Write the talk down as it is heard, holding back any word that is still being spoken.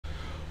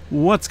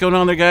What's going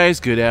on there,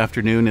 guys? Good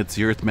afternoon. It's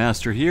the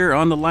Earthmaster here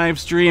on the live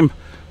stream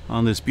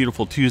on this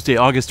beautiful Tuesday,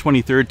 August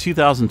 23rd,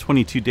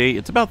 2022 date.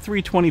 It's about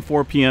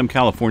 3:24 p.m.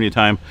 California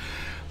time.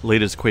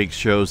 Latest quake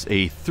shows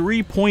a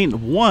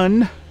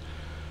 3.1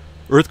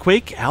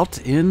 earthquake out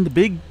in the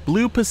big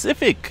blue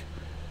Pacific.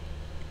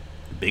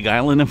 The Big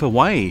Island of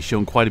Hawaii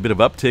shown quite a bit of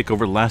uptick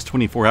over the last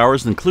 24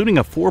 hours, including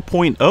a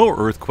 4.0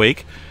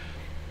 earthquake.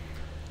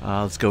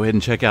 Let's go ahead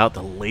and check out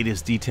the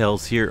latest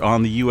details here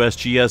on the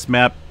USGS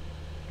map.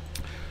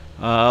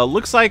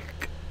 Looks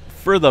like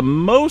for the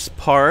most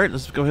part,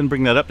 let's go ahead and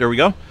bring that up. There we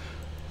go.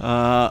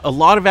 A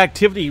lot of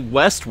activity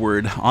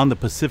westward on the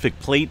Pacific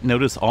Plate.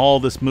 Notice all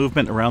this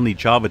movement around the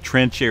Java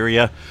Trench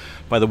area.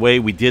 By the way,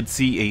 we did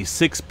see a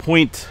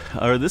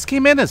this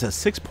came in as a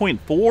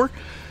 6.4,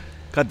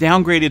 got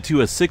downgraded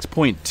to a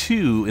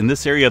 6.2 in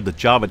this area of the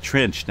Java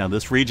Trench. Now,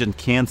 this region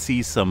can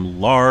see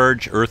some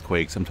large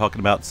earthquakes. I'm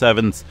talking about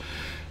 7s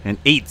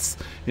and 8s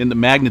in the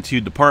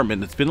magnitude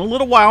department. It's been a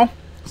little while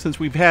since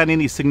we've had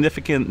any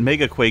significant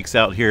mega quakes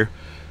out here,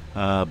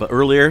 but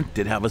earlier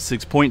did have a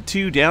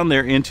 6.2 down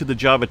there into the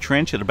Java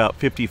Trench at about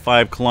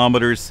 55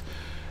 kilometers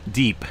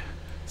deep.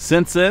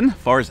 Since then, as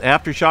far as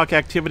aftershock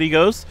activity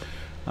goes,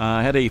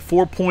 had a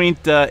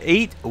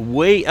 4.8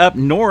 way up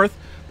north,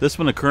 this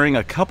one occurring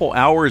a couple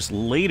hours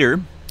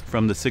later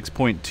from the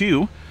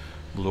 6.2.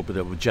 A little bit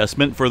of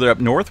adjustment further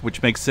up north,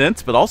 which makes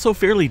sense, but also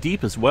fairly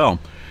deep as well.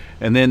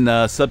 And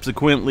then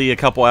subsequently, a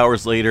couple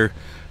hours later,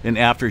 an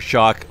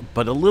aftershock,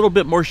 but a little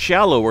bit more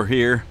shallower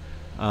here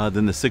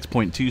than the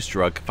 6.2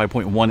 struck,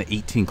 5.1 at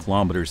 18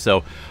 kilometers.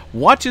 So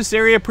watch this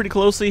area pretty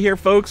closely here,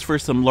 folks, for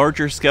some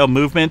larger scale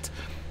movement.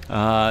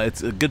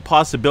 It's a good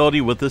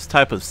possibility with this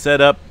type of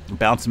setup,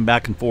 bouncing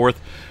back and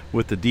forth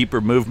with the deeper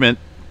movement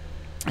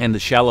and the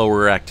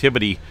shallower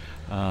activity,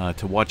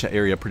 to watch that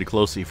area pretty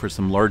closely for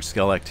some large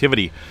scale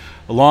activity.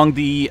 Along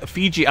the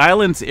Fiji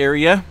Islands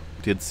area,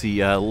 did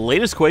see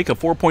latest quake of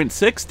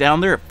 4.6 down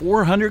there at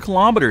 400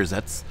 kilometers.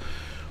 That's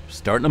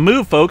starting to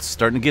move, folks.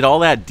 Starting to get all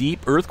that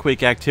deep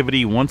earthquake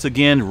activity once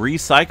again,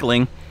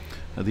 recycling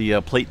the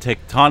plate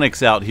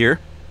tectonics out here.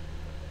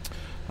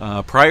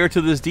 Prior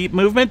to this deep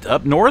movement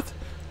up north,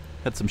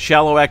 had some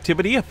shallow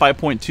activity at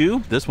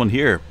 5.2. This one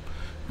here,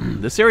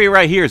 this area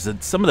right here is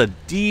some of the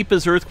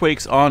deepest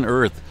earthquakes on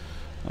Earth,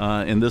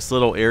 in this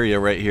little area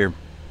right here,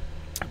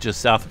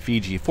 just south of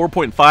Fiji.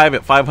 4.5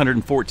 at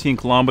 514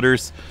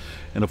 kilometers,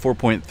 and a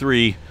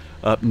 4.3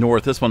 up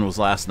north. This one was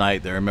last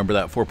night there. Remember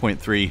that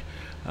 4.3.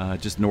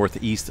 Just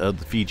northeast of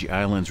the Fiji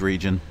Islands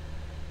region.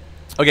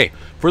 Okay,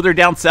 further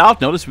down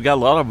south, notice we got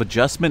a lot of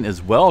adjustment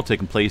as well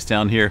taking place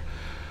down here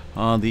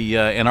on the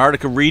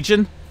Antarctica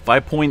region.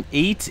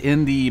 5.8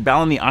 in the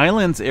Balleny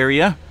Islands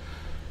area.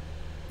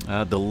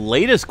 The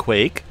latest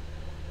quake.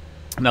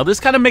 Now, this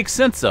kind of makes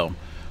sense, though.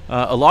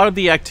 A lot of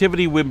the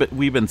activity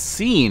we've been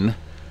seeing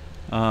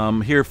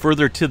here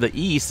further to the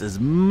east is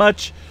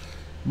much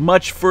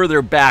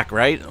further back,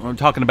 right? I'm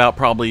talking about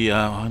probably,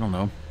 I don't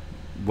know,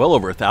 well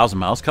over 1,000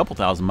 miles, couple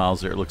thousand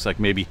miles there, it looks like,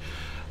 maybe,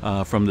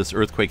 from this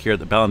earthquake here at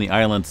the Balleny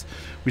Islands.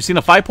 We've seen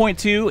a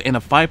 5.2 and a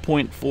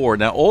 5.4.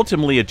 Now,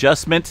 ultimately,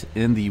 adjustment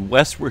in the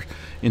westward,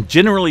 and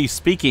generally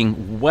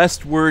speaking,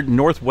 westward,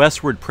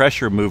 northwestward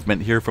pressure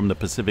movement here from the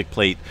Pacific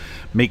Plate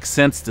makes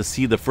sense to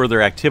see the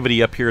further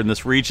activity up here in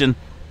this region,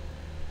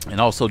 and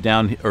also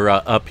down or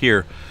up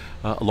here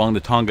along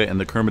the Tonga and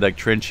the Kermadec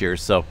Trench here.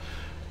 So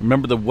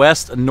remember, the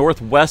west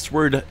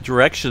northwestward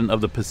direction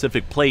of the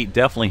Pacific Plate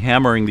definitely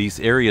hammering these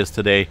areas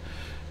today,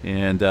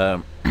 and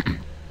got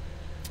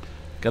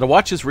to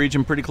watch this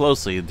region pretty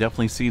closely.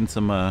 Definitely seen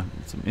some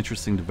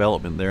interesting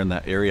development there in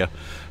that area,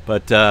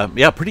 but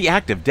yeah, pretty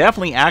active.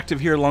 Definitely active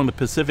here along the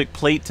Pacific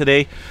Plate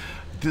today.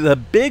 The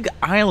Big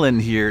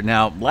Island here.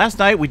 Now, last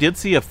night we did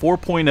see a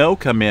 4.0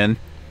 come in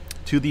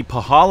to the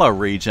Pahala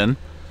region,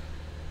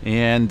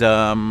 and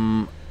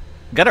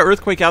got an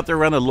earthquake out there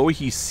around the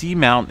Loihi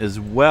Seamount as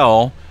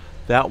well.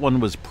 That one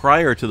was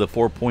prior to the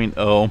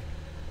 4.0.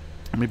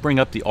 Let me bring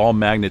up the all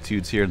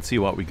magnitudes here and see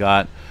what we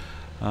got.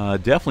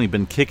 Definitely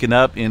been kicking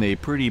up in a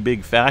pretty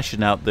big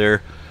fashion out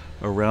there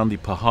around the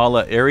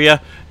Pahala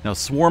area. Now,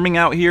 swarming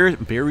out here,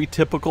 very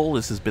typical.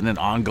 This has been an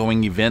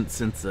ongoing event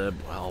since,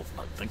 well,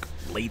 I think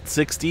late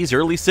 60s,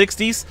 early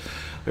 60s.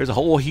 There's a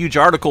whole huge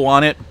article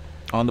on it,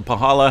 on the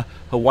Pahala,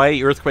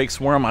 Hawaii earthquake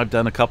swarm. I've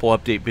done a couple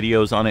update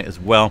videos on it as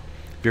well.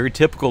 Very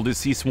typical to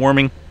see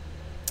swarming,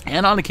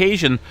 and on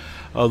occasion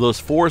those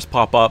fours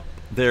pop up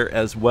there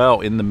as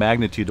well in the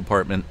magnitude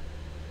department.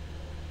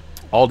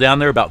 All down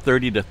there about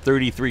 30 to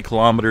 33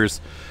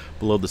 kilometers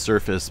below the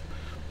surface.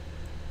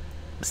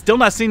 Still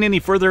not seeing any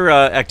further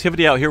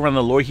activity out here around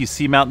the Loihi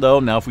Seamount, though.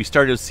 Now, if we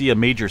started to see a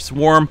major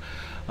swarm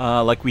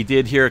like we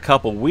did here a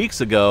couple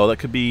weeks ago, that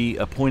could be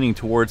pointing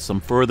towards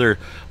some further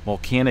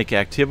volcanic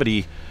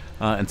activity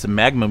and some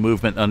magma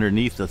movement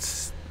underneath the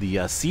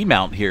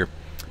seamount here.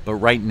 But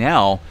right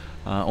now,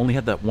 only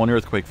had that one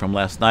earthquake from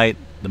last night.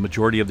 The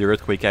majority of the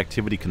earthquake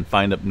activity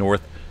confined up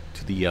north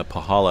to the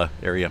Pahala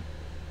area.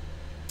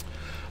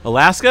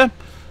 Alaska,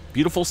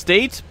 Beautiful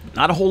state.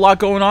 Not a whole lot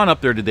going on up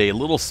there today. A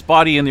little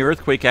spotty in the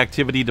earthquake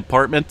activity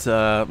department. A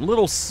little spotty in the earthquake activity department. A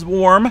little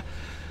swarm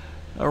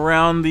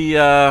around the,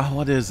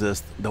 what is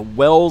this? The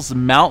Wells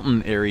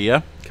Mountain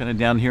area. Kind of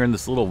down here in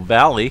this little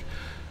valley.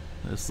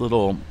 This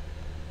little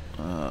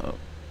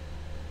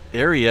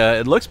area.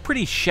 It looks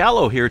pretty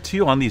shallow here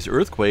too on these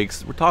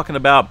earthquakes. We're talking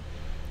about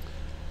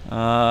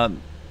a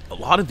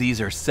lot of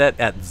these are set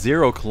at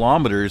 0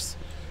 kilometers.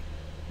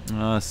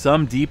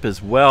 Some deep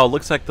as well.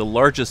 Looks like the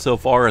largest so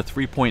far are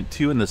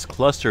 3.2 in this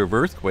cluster of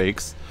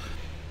earthquakes.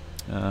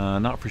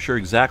 Not for sure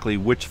exactly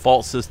which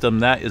fault system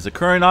that is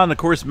occurring on. Of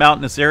course,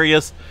 mountainous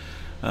areas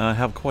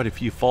have quite a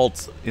few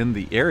faults in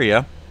the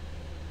area,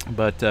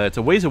 but it's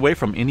a ways away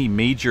from any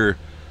major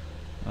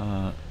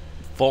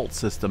fault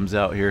systems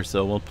out here.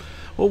 So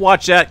we'll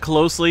watch that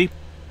closely.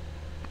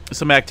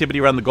 Some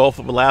activity around the Gulf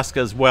of Alaska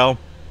as well,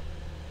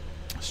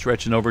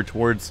 stretching over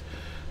towards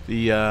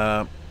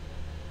the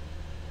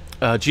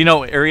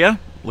Juneau area.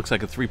 Looks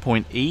like a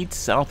 3.8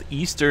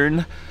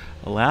 southeastern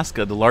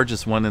Alaska, the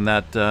largest one in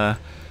that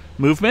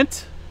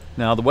movement.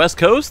 Now the west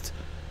coast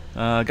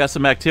got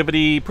some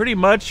activity pretty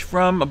much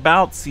from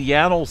about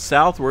Seattle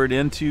southward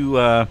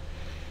into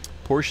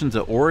portions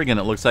of Oregon,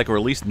 it looks like, or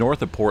at least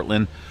north of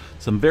Portland.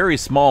 Some very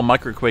small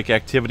microquake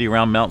activity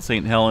around Mount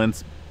St.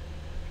 Helens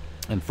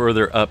and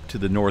further up to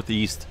the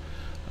northeast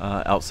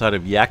outside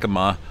of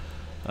Yakima.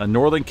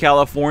 Northern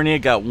California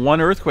got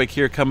one earthquake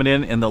here coming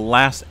in the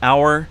last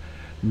hour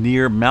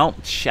near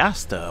Mount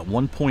Shasta,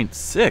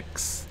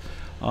 1.6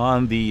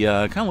 on the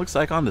kind of looks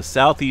like on the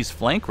southeast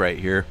flank right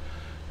here.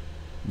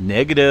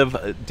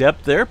 Negative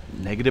depth there,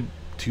 negative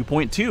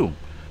 2.2.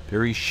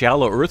 Very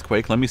shallow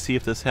earthquake. Let me see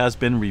if this has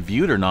been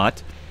reviewed or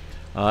not.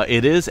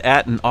 It is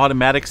at an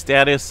automatic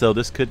status, so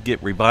this could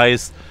get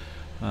revised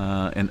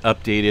and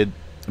updated,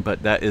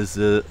 but that is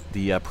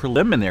the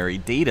preliminary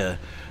data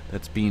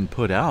that's being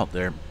put out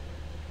there.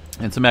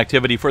 And some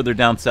activity further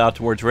down south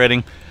towards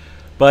Redding.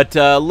 But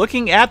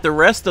looking at the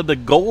rest of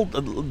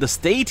the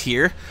state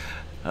here,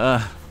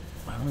 I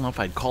don't know if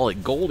I'd call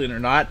it golden or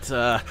not.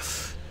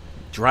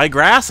 Dry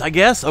grass, I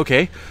guess.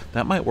 Okay,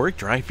 that might work.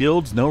 Dry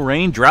fields, no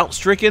rain,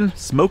 drought-stricken,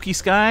 smoky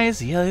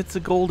skies. Yeah, it's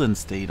a golden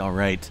state, all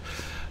right.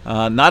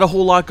 Not a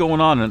whole lot going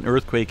on in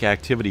earthquake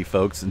activity,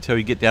 folks, until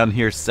you get down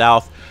here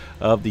south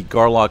of the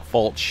Garlock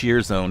Fault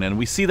shear zone. And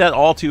we see that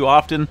all too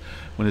often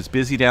when it's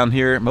busy down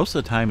here. Most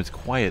of the time it's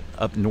quiet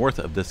up north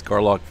of this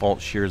Garlock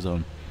Fault shear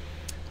zone.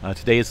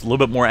 Today it's a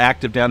little bit more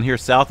active down here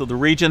south of the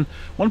region.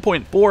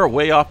 1.4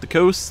 way off the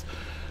coast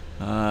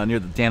near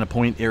the Dana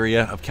Point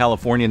area of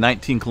California,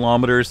 19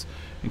 kilometers.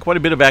 And quite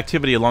a bit of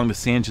activity along the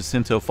San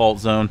Jacinto Fault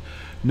Zone.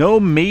 No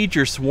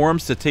major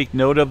swarms to take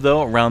note of,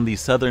 though, around the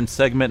southern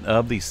segment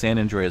of the San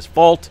Andreas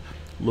Fault.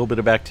 A little bit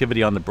of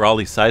activity on the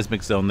Brawley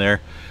seismic zone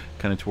there,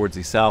 kind of towards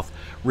the south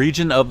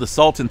region of the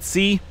Salton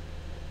Sea.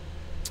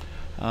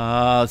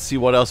 Let's see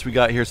what else we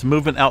got here. Some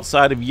movement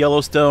outside of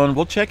Yellowstone.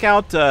 We'll check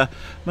out, I'm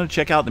going to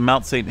check out the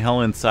Mount St.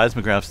 Helens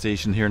seismograph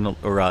station here,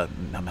 not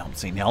Mount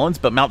St. Helens,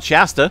 but Mount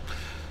Shasta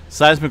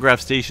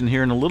seismograph station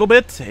here in a little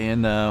bit.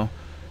 And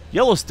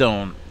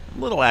Yellowstone,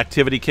 little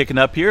activity kicking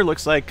up here.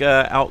 Looks like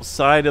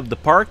outside of the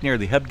park near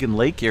the Hebgen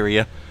Lake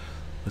area.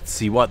 Let's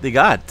see what they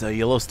got.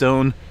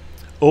 Yellowstone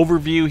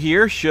overview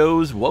here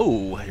shows,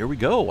 whoa, here we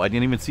go. I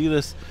didn't even see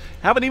this.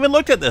 Haven't even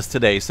looked at this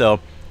today. So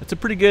it's a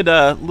pretty good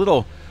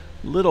little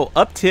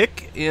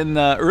uptick in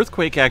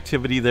earthquake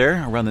activity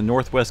there around the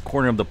northwest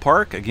corner of the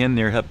park. Again,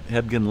 near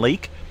Hebgen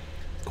Lake.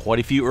 Quite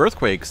a few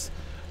earthquakes.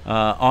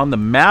 On the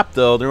map,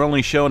 though, they're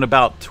only showing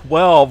about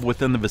 12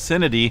 within the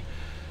vicinity.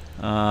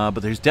 But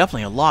there's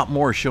definitely a lot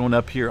more showing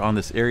up here on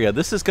this area.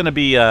 This is going to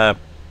be,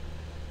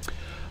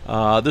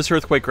 this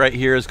earthquake right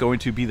here is going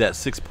to be that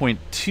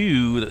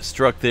 6.2 that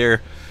struck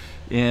there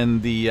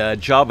in the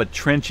Java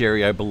Trench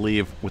area, I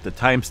believe, with the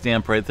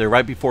timestamp right there,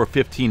 right before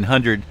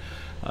 1500.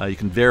 You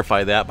can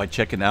verify that by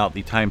checking out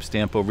the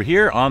timestamp over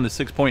here on the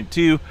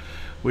 6.2,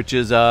 which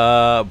is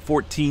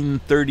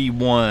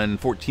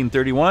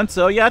 1431.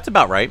 So yeah, it's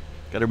about right.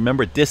 Got to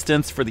remember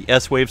distance for the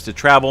S waves to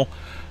travel.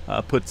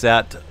 Puts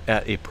that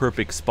at a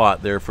perfect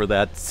spot there for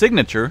that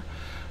signature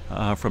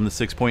from the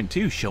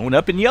 6.2 showing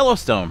up in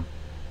Yellowstone.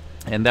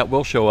 And that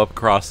will show up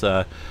across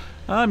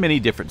many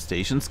different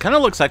stations. Kind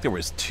of looks like there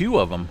was 2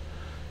 of them.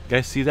 You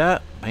guys see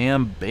that?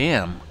 Bam,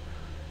 bam.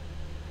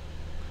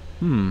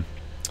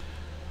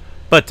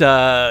 But,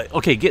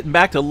 okay, getting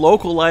back to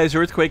localized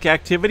earthquake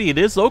activity. It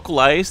is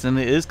localized, and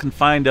it is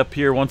confined up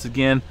here once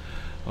again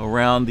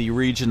around the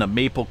region of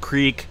Maple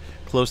Creek,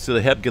 close to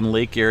the Hebgen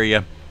Lake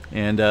area.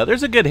 And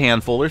there's a good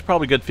handful. There's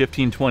probably a good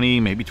 15, 20,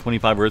 maybe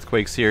 25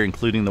 earthquakes here,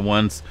 including the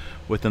ones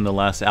within the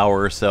last hour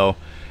or so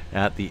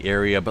at the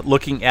area. But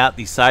looking at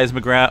the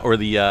seismograph or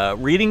the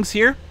readings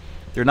here,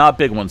 they're not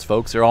big ones,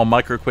 folks. They're all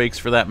microquakes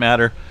for that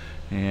matter.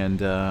 And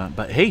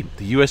but hey,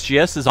 the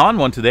USGS is on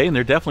one today, and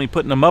they're definitely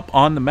putting them up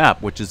on the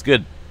map, which is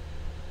good.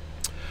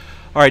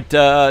 All right,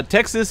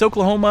 Texas,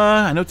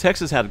 Oklahoma. I know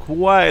Texas had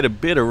quite a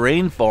bit of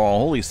rainfall.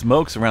 Holy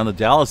smokes, around the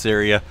Dallas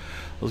area.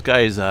 Those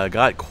guys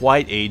got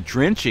quite a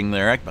drenching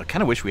there. I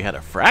kind of wish we had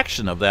a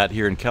fraction of that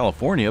here in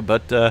California,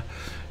 but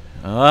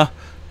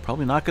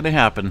Probably not going to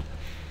happen.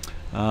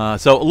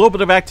 So a little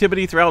bit of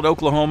activity throughout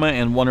Oklahoma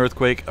and one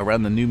earthquake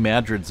around the New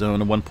Madrid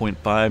zone of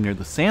 1.5 near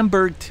the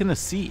Sandburg,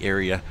 Tennessee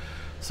area.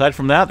 Aside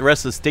from that, the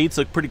rest of the states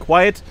look pretty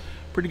quiet.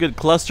 Pretty good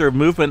cluster of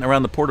movement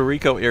around the Puerto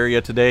Rico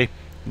area today,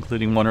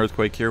 including one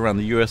earthquake here around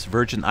the U.S.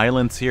 Virgin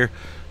Islands here,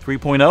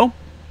 3.0.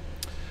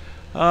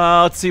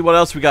 Let's see what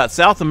else we got.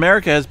 South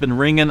America has been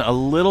ringing a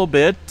little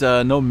bit.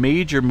 No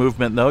major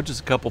movement, though.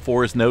 Just a couple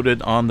fours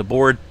noted on the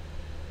board.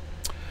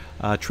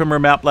 Tremor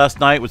map last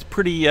night was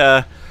pretty...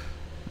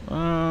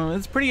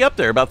 it's pretty up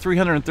there, about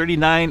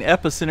 339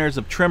 epicenters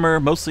of tremor,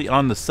 mostly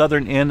on the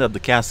southern end of the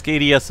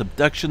Cascadia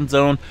subduction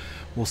zone.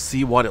 We'll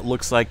see what it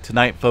looks like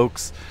tonight,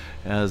 folks,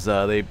 as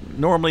they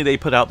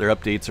put out their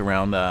updates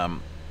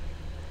around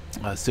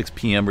 6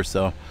 p.m. or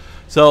so.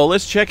 So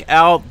let's check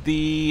out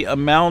the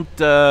Mount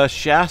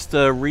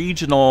Shasta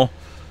regional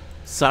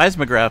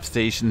seismograph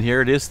station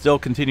here. It is still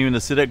continuing to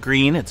sit at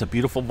green. It's a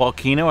beautiful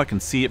volcano. I can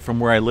see it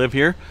from where I live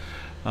here.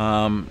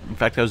 In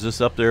fact, I was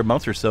just up there a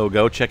month or so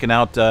ago checking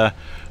out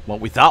what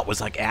we thought was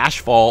like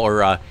ash fall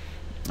or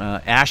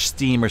ash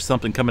steam or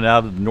something coming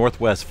out of the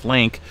northwest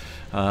flank.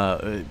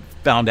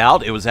 Found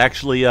out it was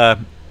actually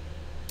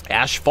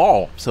ash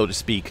fall, so to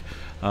speak,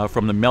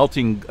 from the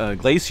melting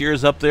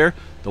glaciers up there.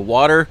 The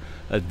water,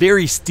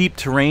 very steep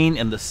terrain,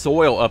 and the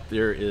soil up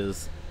there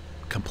is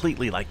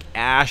completely like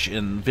ash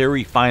and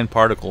very fine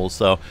particles.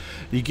 So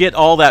you get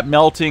all that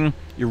melting,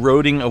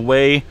 eroding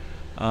away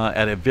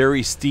at a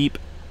very steep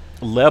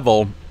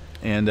level,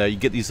 and you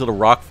get these little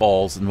rock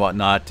falls and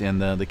whatnot,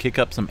 and they kick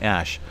up some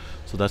ash.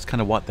 So that's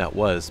kind of what that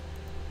was.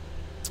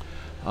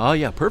 Oh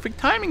yeah, perfect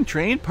timing,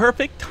 train,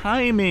 perfect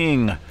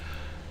timing.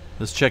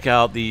 Let's check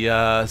out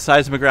the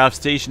seismograph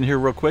station here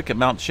real quick at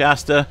Mount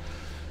Shasta.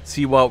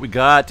 See what we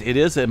got. It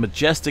is a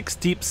majestic,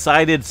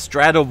 steep-sided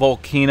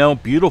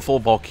stratovolcano, beautiful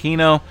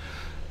volcano,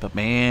 but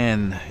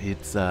man,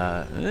 it's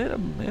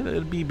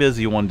it'll be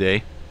busy one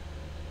day.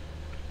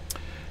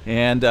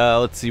 And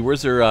let's see, where'd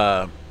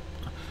their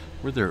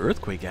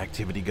earthquake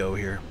activity go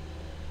here?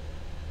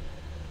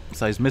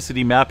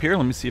 Seismicity map here.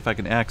 Let me see if I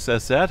can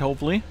access that,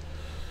 hopefully.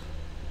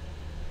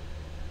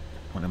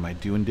 What am I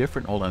doing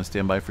different? Hold on,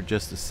 stand by for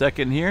just a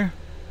second here.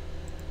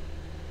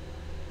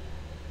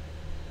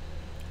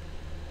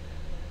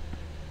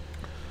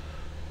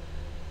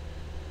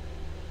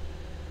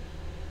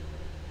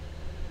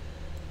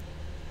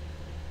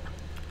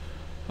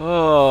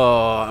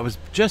 Oh, I was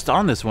just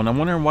on this one. I'm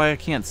wondering why I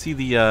can't see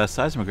the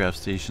seismograph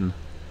station.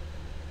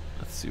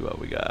 Let's see what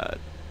we got.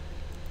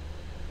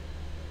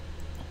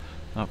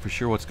 Not for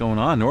sure what's going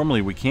on.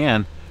 Normally we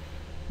can.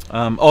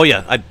 Oh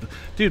yeah,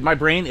 dude, my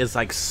brain is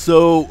like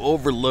so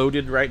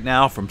overloaded right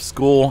now from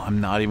school.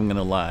 I'm not even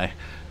gonna lie.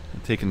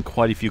 I've taken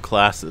quite a few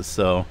classes,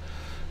 so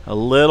a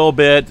little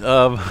bit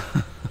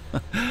of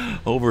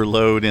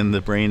overload in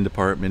the brain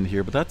department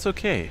here, but that's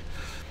okay.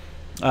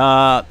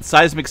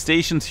 Seismic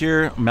stations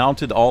here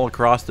mounted all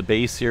across the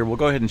base here. We'll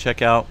go ahead and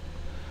check out.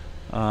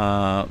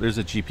 There's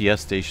a GPS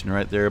station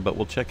right there, but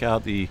we'll check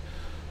out the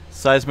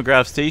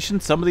seismograph station.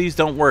 Some of these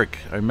don't work.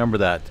 I remember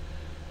that.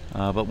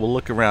 But we'll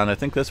look around. I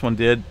think this one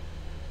did.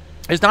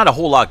 There's not a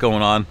whole lot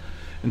going on.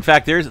 In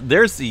fact,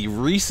 there's the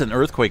recent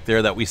earthquake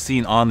there that we've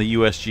seen on the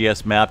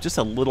USGS map. Just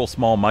a little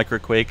small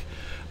microquake.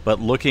 But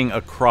looking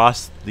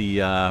across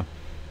the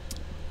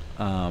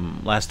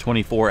last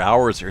 24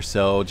 hours or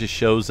so just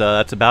shows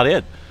that's about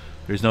it.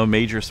 There's no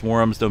major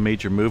swarms, no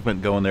major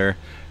movement going there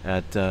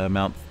at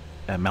Mount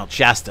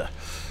Shasta.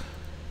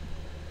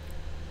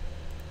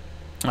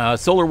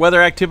 Solar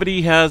weather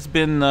activity has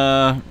been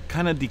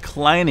kind of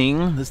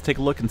declining. Let's take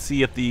a look and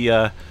see if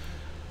the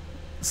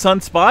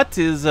sunspot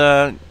is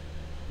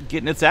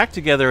getting its act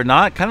together or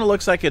not. Kind of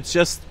looks like it's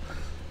just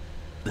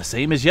the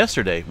same as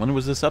yesterday. When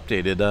was this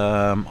updated?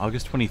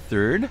 August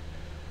 23rd.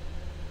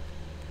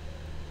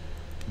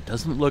 It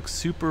doesn't look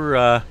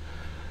super...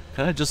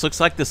 kind of just looks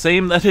like the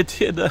same that it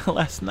did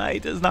last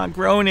night. It's not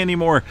growing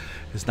anymore.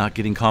 It's not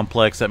getting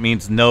complex. That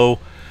means no...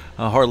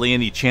 hardly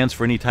any chance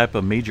for any type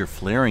of major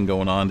flaring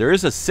going on. There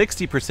is a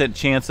 60%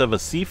 chance of a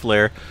C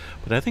flare,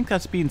 but I think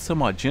that's being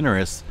somewhat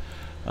generous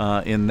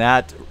in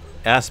that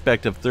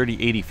aspect of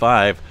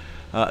 3085.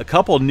 A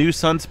couple new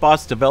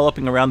sunspots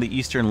developing around the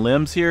eastern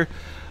limbs here.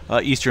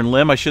 Eastern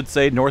limb, I should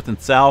say, north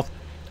and south.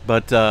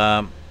 But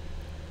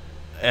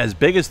as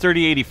big as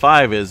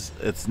 3085 is,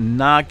 it's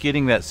not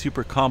getting that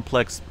super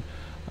complex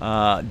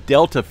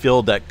delta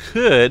field that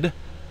could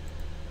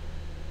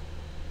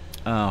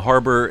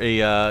harbor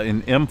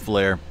an M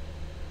flare.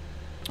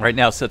 Right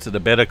now it sets at a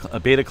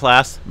beta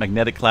class,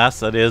 magnetic class,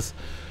 that is.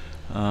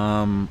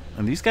 And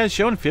these guys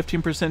showing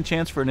 15%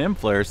 chance for an M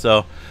flare.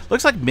 So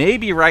looks like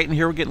maybe right in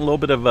here we're getting a little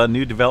bit of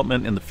new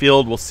development in the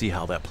field. We'll see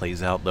how that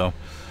plays out though,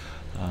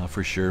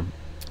 for sure.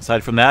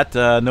 Aside from that,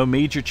 no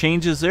major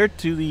changes there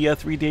to the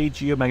 3-day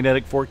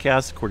geomagnetic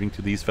forecast according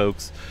to these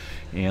folks.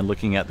 And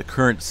looking at the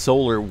current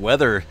solar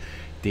weather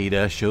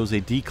data shows a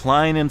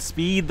decline in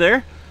speed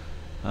there.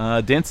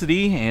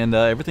 Density, and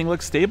everything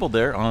looks stable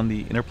there on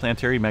the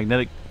interplanetary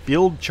magnetic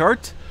field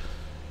chart.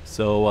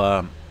 So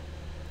a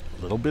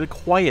little bit of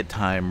quiet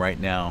time right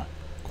now.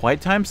 quiet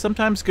time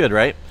sometimes good,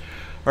 right?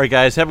 All right,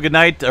 guys, have a good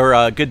night or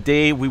a good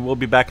day. We will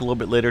be back a little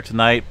bit later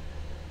tonight.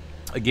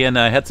 Again,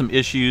 I had some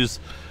issues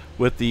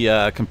with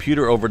the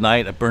computer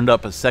overnight. I burned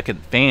up a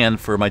second fan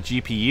for my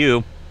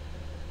GPU,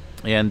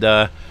 and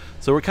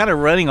so we're kind of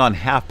running on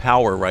half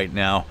power right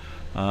now,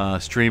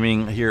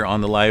 streaming here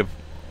on the live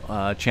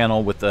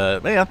channel with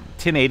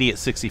 1080 at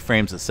 60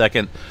 frames a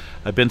second.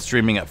 I've been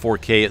streaming at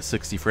 4K at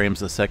 60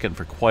 frames a second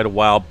for quite a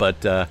while,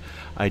 but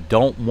I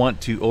don't want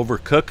to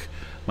overcook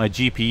my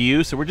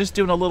GPU, so we're just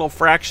doing a little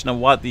fraction of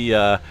what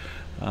the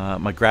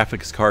my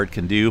graphics card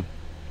can do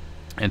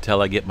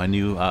until I get my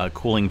new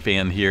cooling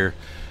fan here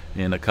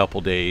in a couple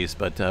days.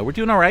 But we're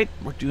doing all right.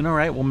 We're doing all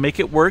right. We'll make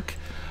it work.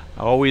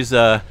 I always,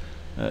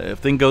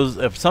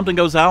 if something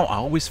goes out, I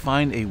always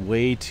find a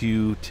way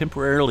to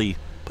temporarily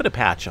put a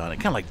patch on it,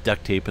 kind of like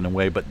duct tape in a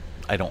way. But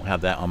I don't have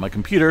that on my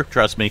computer.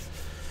 Trust me.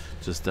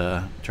 Just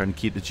trying to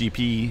keep the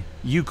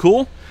GPU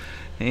cool,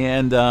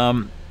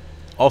 and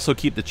also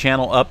keep the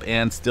channel up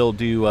and still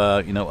do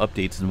you know,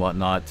 updates and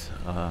whatnot,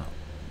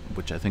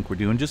 which I think we're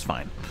doing just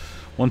fine.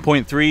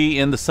 1.3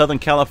 in the Southern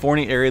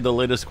California area, the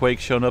latest quake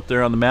shown up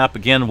there on the map.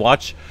 Again,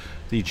 watch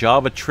the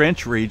Java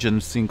Trench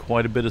region. Seeing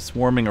quite a bit of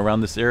swarming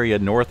around this area,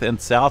 north and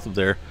south of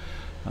there.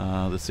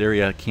 This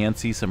area can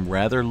see some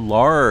rather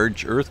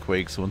large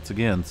earthquakes once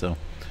again. So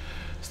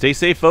stay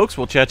safe, folks.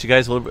 We'll chat you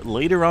guys a little bit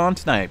later on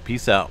tonight.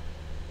 Peace out.